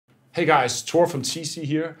Hey guys, Tor from TC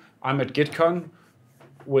here. I'm at GitCon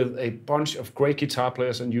with a bunch of great guitar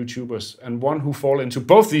players and YouTubers, and one who fall into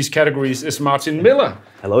both these categories is Martin Miller.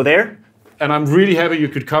 Hello there. And I'm really happy you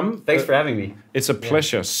could come. Thanks for having me. It's a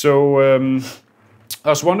pleasure. So I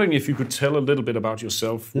was wondering if you could tell a little bit about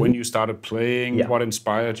yourself, when you started playing, what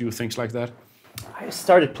inspired you, things like that. I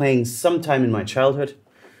started playing sometime in my childhood,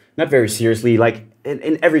 not very seriously. Like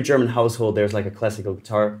in every German household, there's like a classical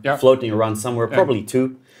guitar floating around somewhere, probably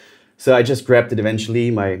two. So I just grabbed it eventually.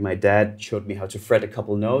 My dad showed me how to fret a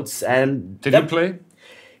couple notes. And did he play?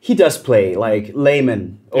 He does play, like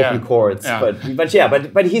layman, open chords. But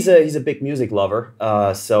he's a big music lover.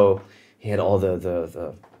 So he had all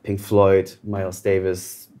the Pink Floyd, Miles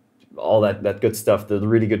Davis, all that good stuff. The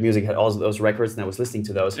really good music, had all those records, and I was listening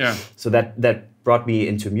to those. Yeah. So that brought me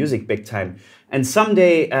into music big time. And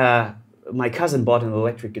someday my cousin bought an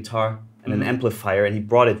electric guitar and an amplifier, and he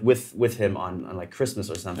brought it with him on like Christmas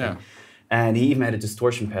or something. Yeah. And he even had a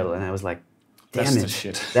distortion pedal, and I was like, damn That's it. The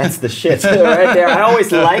shit. That's the shit right there. I always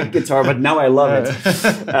liked guitar, but now I love it.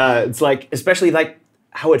 It's like, especially like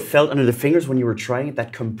how it felt under the fingers when you were trying it,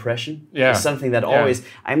 that compression. Yeah. Is something that always,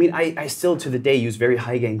 I mean, I still to the day use very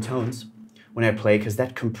high gain tones when I play, because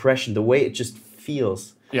that compression, the way it just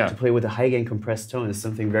feels to play with a high gain compressed tone is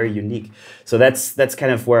something very unique. So that's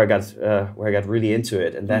kind of where I got really into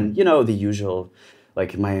it. And then, you know, the usual,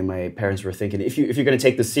 like my parents were thinking, if you're going to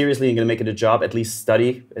take this seriously and going to make it a job, at least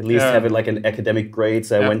study, at least have it like an academic grade.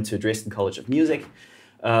 So I went to Dresden College of Music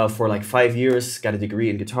for like 5 years, got a degree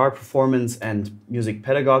in guitar performance and music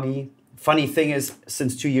pedagogy. Funny thing is,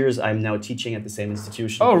 since 2 years, I'm now teaching at the same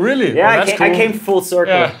institution. Oh, really? Yeah, well, I came full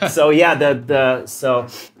circle. Yeah. So yeah,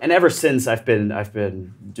 and ever since I've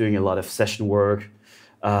been doing a lot of session work,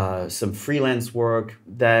 some freelance work.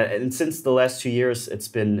 And since the last 2 years, it's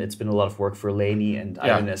been a lot of work for Laney and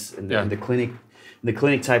Ionis in the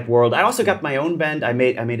clinic type world. I also got my own band. I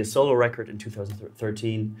made a solo record in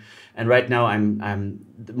 2013, and right now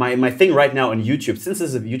my thing right now on YouTube. Since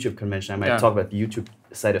this is a YouTube convention, I might talk about the YouTube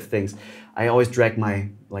side of things. I always drag my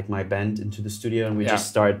band into the studio, and we just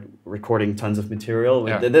start recording tons of material.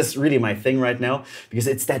 Yeah. That's really my thing right now, because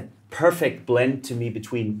it's that perfect blend to me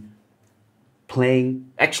between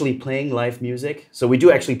actually playing live music. So we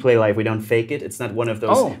do actually play live. We don't fake it. It's not one of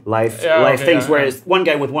those live things where it's one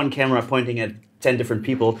guy with one camera pointing at 10 different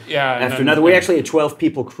people after another. We're actually a 12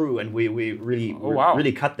 people crew, and we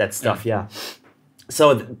really cut that stuff. Yeah.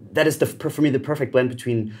 So that is for me the perfect blend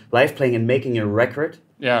between live playing and making a record.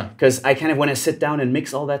 Yeah. Because I kind of, when I sit down and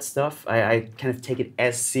mix all that stuff, I kind of take it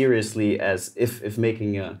as seriously as if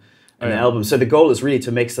making an album. So the goal is really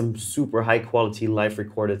to make some super high quality live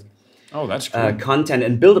recorded that's cool. Content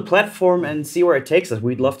and build a platform and see where it takes us.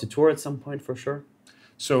 We'd love to tour at some point for sure.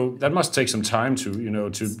 So that must take some time to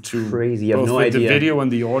crazy. You have no idea. The video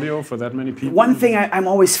and the audio for that many people. One thing I'm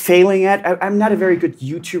always failing at, I'm not a very good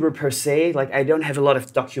YouTuber per se. Like, I don't have a lot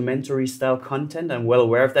of documentary style content. I'm well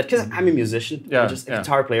aware of that because I'm a musician. I'm just a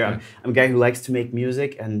guitar player. I'm a guy who likes to make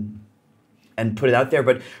music and put it out there.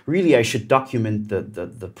 But really, I should document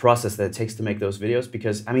the process that it takes to make those videos,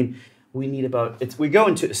 because I mean, we go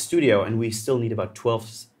into a studio and we still need about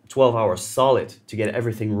 12 hours solid to get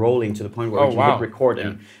everything rolling to the point where we can hit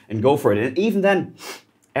record and go for it. And even then,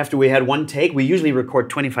 after we had one take, we usually record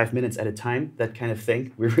 25 minutes at a time, that kind of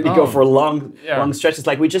thing. We really go for long stretches.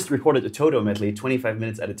 Like, we just recorded a Toto medley, 25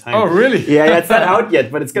 minutes at a time. Oh, really? Yeah, it's not out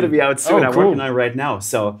yet, but it's going to be out soon. I'm working on it right now.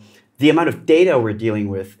 So the amount of data we're dealing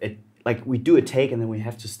with, like, we do a take and then we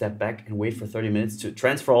have to step back and wait for 30 minutes to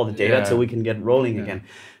transfer all the data till we can get rolling again.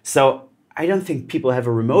 So I don't think people have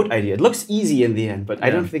a remote idea. It looks easy in the end, but I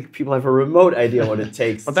don't think people have a remote idea what it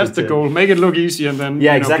takes. But that's the goal. Make it look easy, and then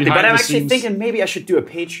exactly. But I'm actually thinking maybe I should do a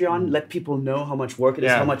Patreon, let people know how much work it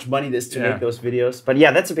is, how much money it is to make those videos. But yeah,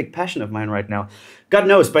 that's a big passion of mine right now. God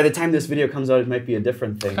knows, by the time this video comes out, it might be a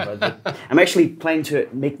different thing. But I'm actually planning to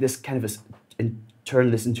make this kind of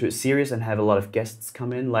turn this into a series and have a lot of guests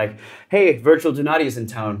come in, like, hey, Virtual Donati is in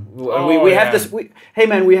town. We have this. Hey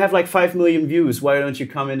man, we have like 5 million views. Why don't you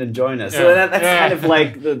come in and join us? So that's kind of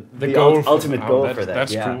like the goal ultimate goal for that.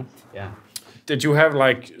 That's cool. Yeah. Did you have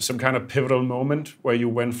like some kind of pivotal moment where you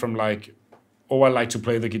went from like, I like to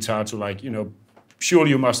play the guitar, to like,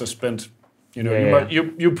 surely you must have spent,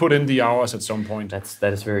 you put in the hours at some point.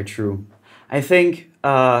 That is very true. I think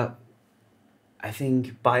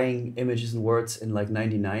buying Images and Words in like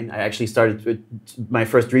 '99. I actually started with my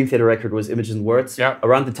first Dream Theater record was Images and Words. Yeah.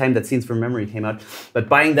 Around the time that Scenes from Memory came out. But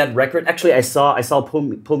buying that record, actually, I saw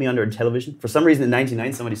Pull Me Under on television. For some reason in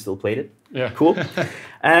 '99, somebody still played it. Yeah. Cool.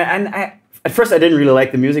 And at first I didn't really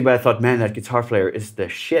like the music, but I thought, man, that guitar player is the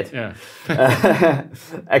shit. Yeah.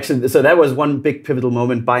 Actually, so that was one big pivotal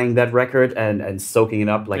moment, buying that record and soaking it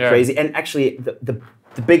up like crazy. And actually, the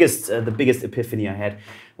biggest epiphany I had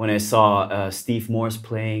when I saw Steve Morse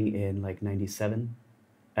playing in like '97.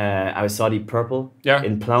 I saw Deep Purple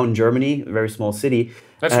in Plauen, Germany, a very small city.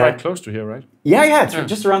 That's right close to here, right? Yeah, it's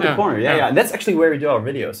just around the corner. Yeah. And that's actually where we do our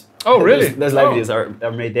videos. Oh, really? Those live videos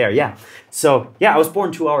are made there, yeah. So, yeah, I was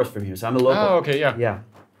born 2 hours from here, so I'm a local. Oh, okay, yeah. Yeah.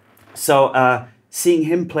 So, seeing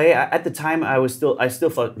him play, at the time, I still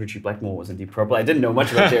thought Richie Blackmore was in Deep Purple. I didn't know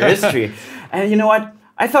much about their history. And you know what?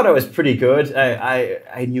 I thought I was pretty good.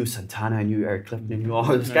 I knew Santana, I knew Eric Clapton, I knew all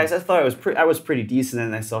those guys. I thought I was pretty decent,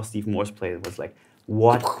 and I saw Steve Morse play. It was like,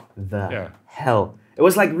 what the hell? It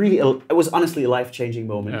was like really, it was honestly a life-changing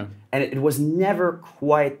moment. And it was never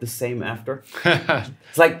quite the same after.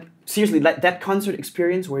 It's like, seriously, like that concert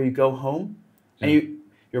experience where you go home and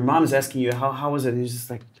your mom is asking you, how was it? And you're just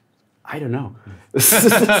like, I don't know.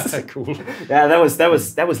 Cool. Yeah,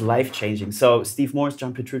 that was life-changing. So Steve Morse,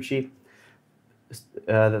 John Petrucci,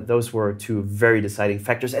 those were 2 very deciding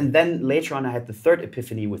factors. And then later on, I had the third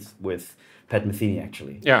epiphany with Pat Metheny,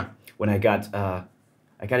 actually. Yeah. When I got a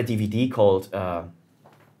DVD called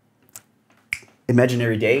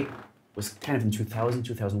Imaginary Day. It was kind of in 2000,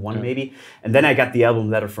 2001 maybe. And then I got the album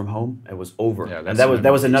Letter From Home. It was over. Yeah, and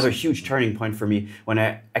that was another huge turning point for me when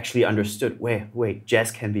I actually understood, wait,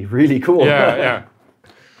 jazz can be really cool. Yeah.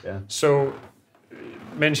 So,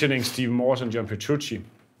 mentioning Steve Morse and John Petrucci,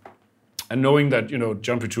 and knowing that,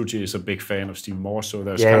 John Petrucci is a big fan of Steve Morse, so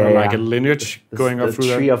there's kind of like a lineage going up through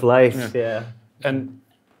that. The tree of life, yeah. And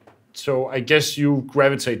so I guess you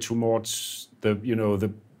gravitate towards the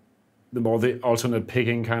alternate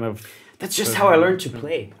picking kind of. That's just how I learned to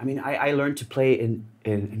play. I mean, I learned to play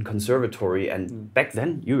in conservatory, and back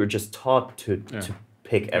then you were just taught to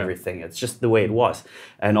pick everything. It's just the way it was,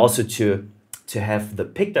 and also to have the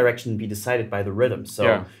pick direction be decided by the rhythm.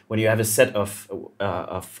 So when you have a set of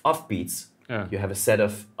offbeats, you have a set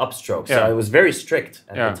of upstrokes. So I was very strict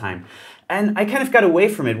at the time. And I kind of got away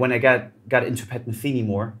from it when I got into Pat Metheny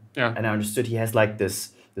more. And I understood he has like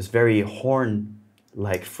this very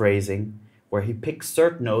horn-like phrasing where he picks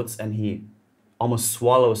certain notes and he almost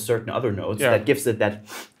swallows certain other notes that gives it that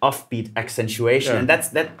offbeat accentuation. And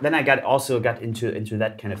then I got into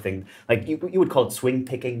that kind of thing. Like you would call it swing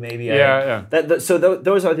picking maybe. So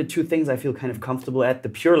those are the 2 things I feel kind of comfortable at. The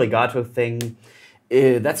pure legato thing,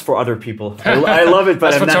 that's for other people. I love it,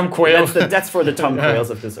 but that's for Tom Quayle. That's for the Tom Quayles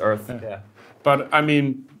of this earth. But I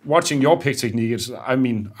mean, watching your pick technique,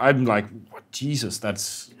 I'm like, what, Jesus,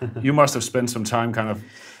 you must have spent some time kind of.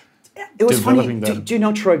 It was funny. Do you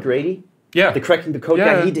know Troy Grady? Yeah, the Cracking the Code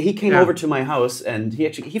guy. He came over to my house, and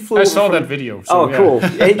he flew. I over saw that video. So, cool.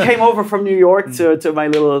 He came over from New York to my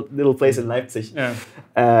little place in Leipzig.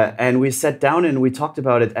 And we sat down and we talked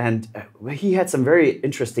about it, and he had some very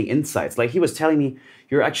interesting insights. Like he was telling me,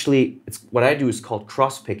 what I do is called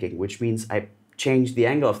cross picking, which means I change the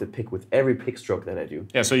angle of the pick with every pick stroke that I do.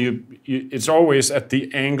 Yeah, so it's always at the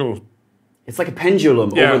angle. It's like a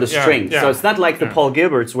pendulum over the string. So it's not like the Paul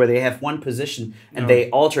Gilberts where they have one position and they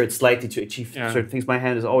alter it slightly to achieve certain things. My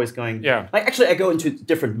hand is always going. Like actually, I go into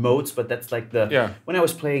different modes, but that's like when I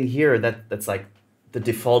was playing here, that's like the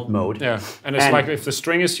default mode. Yeah, and it's like if the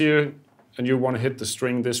string is here and you want to hit the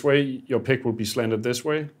string this way, your pick will be slanted this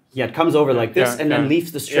way. Yeah, it comes over like this and then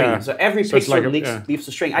leaves the string. So every pick stroke leaves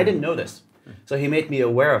the string. I didn't know this. So he made me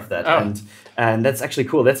aware of that, and that's actually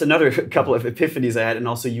cool. That's another couple of epiphanies I had, and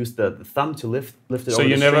also used the thumb to lift it. So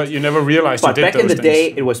over you never realized. But you did back in the things.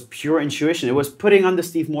 day, it was pure intuition. It was putting on the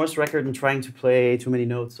Steve Morse record and trying to play too many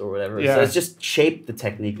notes or whatever. Yeah. So it's just shaped the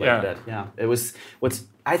technique like that. Yeah, it was.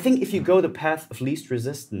 I think if you go the path of least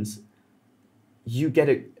resistance, you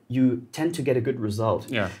tend to get a good result.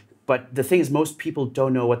 Yeah. But the thing is, most people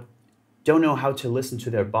don't know how to listen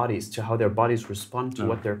to their bodies, to how their bodies respond to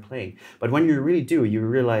what they're playing. But when you really do, you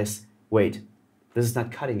realize, wait, this is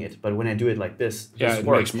not cutting it. But when I do it like this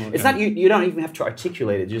works. It's not you don't even have to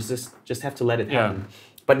articulate it. You just have to let it happen.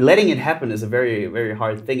 But letting it happen is a very, very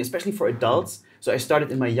hard thing, especially for adults. So I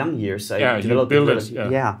started in my young years. So I developed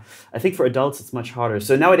I think for adults it's much harder.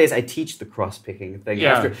 So nowadays I teach the cross-picking thing.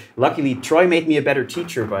 Luckily, Troy made me a better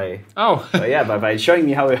teacher by showing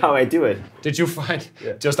me how I do it. Did you find,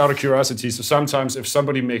 just out of curiosity, so sometimes if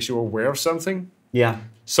somebody makes you aware of something,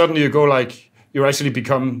 suddenly you go like, you actually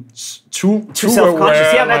become too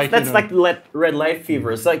self-conscious. Aware, yeah, that's like red light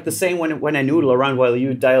fever. It's like the same when I noodle around while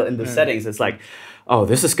you dial in the settings. It's like, oh,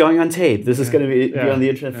 this is going on tape. This is going to be on the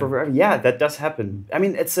internet forever. Yeah, that does happen. I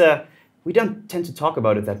mean, we don't tend to talk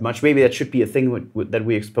about it that much. Maybe that should be a thing that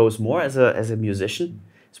we expose more as a musician.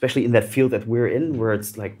 especially in that field that we're in, where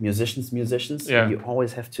it's like musicians, Yeah. you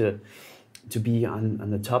always have to be on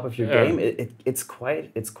the top of your game. It's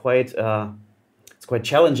quite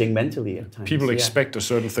challenging mentally at times. People expect a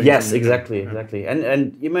certain thing. Yes, exactly.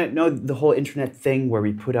 And you might know the whole internet thing where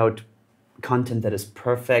we put out content that is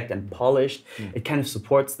perfect and polished. It kind of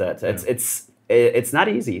supports that. It's not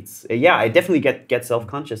easy. I definitely get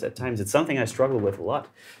self-conscious at times. It's something I struggle with a lot.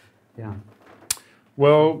 Yeah.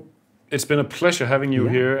 Well, it's been a pleasure having you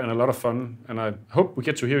here and a lot of fun. And I hope we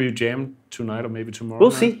get to hear you jam tonight or maybe tomorrow.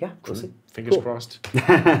 We'll see. Yeah, we'll see. Fingers crossed.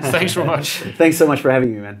 Thanks so much. Thanks so much for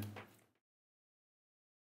having me, man.